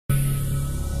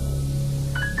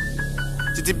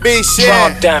TTB shit.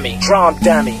 Drum dummy, drum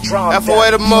dummy, drum That's the way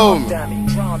to move.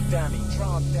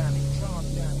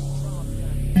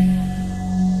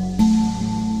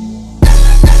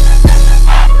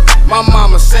 My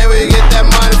mama say where you get that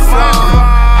money from.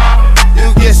 You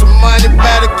get some money,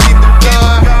 better keep it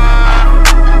going.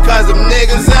 Cause them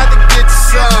niggas out to get your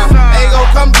son. They gon'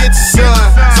 come get your son,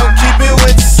 so keep it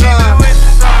with your son.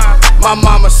 My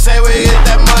mama say where you get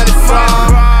that money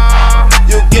from.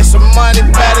 You get some money,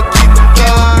 better keep it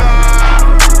going.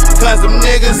 Cause them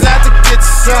niggas out to get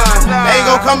your son. They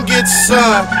gon' come get your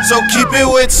son, so keep it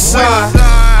with your son.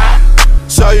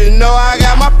 So you know I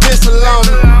got my pistol on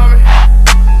me.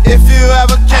 If you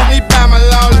ever catch me by my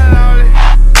lonely,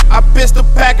 I pistol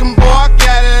packin', boy, I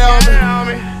got it on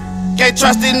me. Can't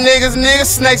trust these niggas,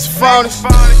 snakes are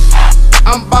phony.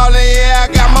 I'm ballin', yeah,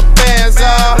 I got my bands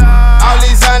up. All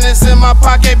these hundreds in my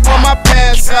pocket, pull my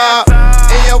pants up.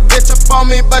 And your bitch up on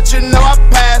me, but you know I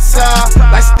pass up.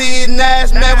 Like TTB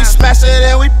Nez, man, we smash it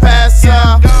and we pass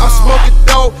up. I'm smoking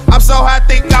dope, I'm so high,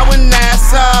 think I went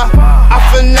NASA. I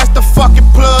finessed the fucking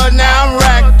plug, now I'm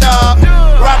racked up.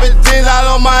 Robbing jeans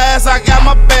all on my ass, I got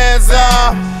my bands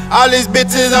up. All these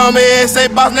bitches on me, they say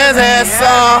boss Nez ass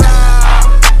up.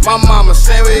 My mama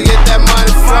say where you get that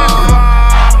money from.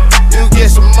 You get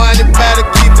some money, better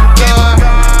keep it going.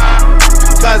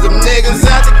 Cause them niggas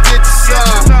out to get your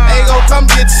son. They gon' come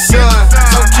get your son,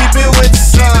 so keep it with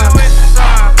your son.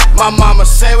 My mama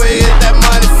say where you get that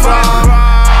money from.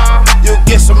 You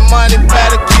get some money,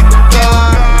 better keep it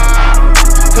going.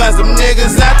 Cause them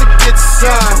niggas out to get your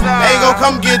son. They gon'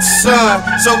 come get your son,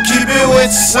 so keep it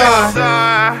with your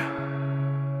son.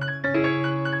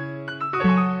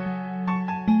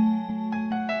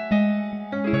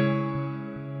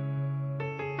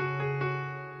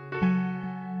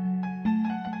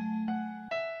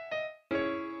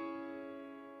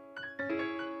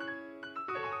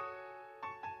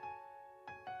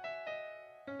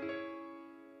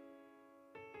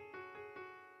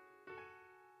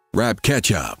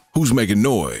 RapCatchUp, who's making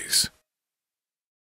noise?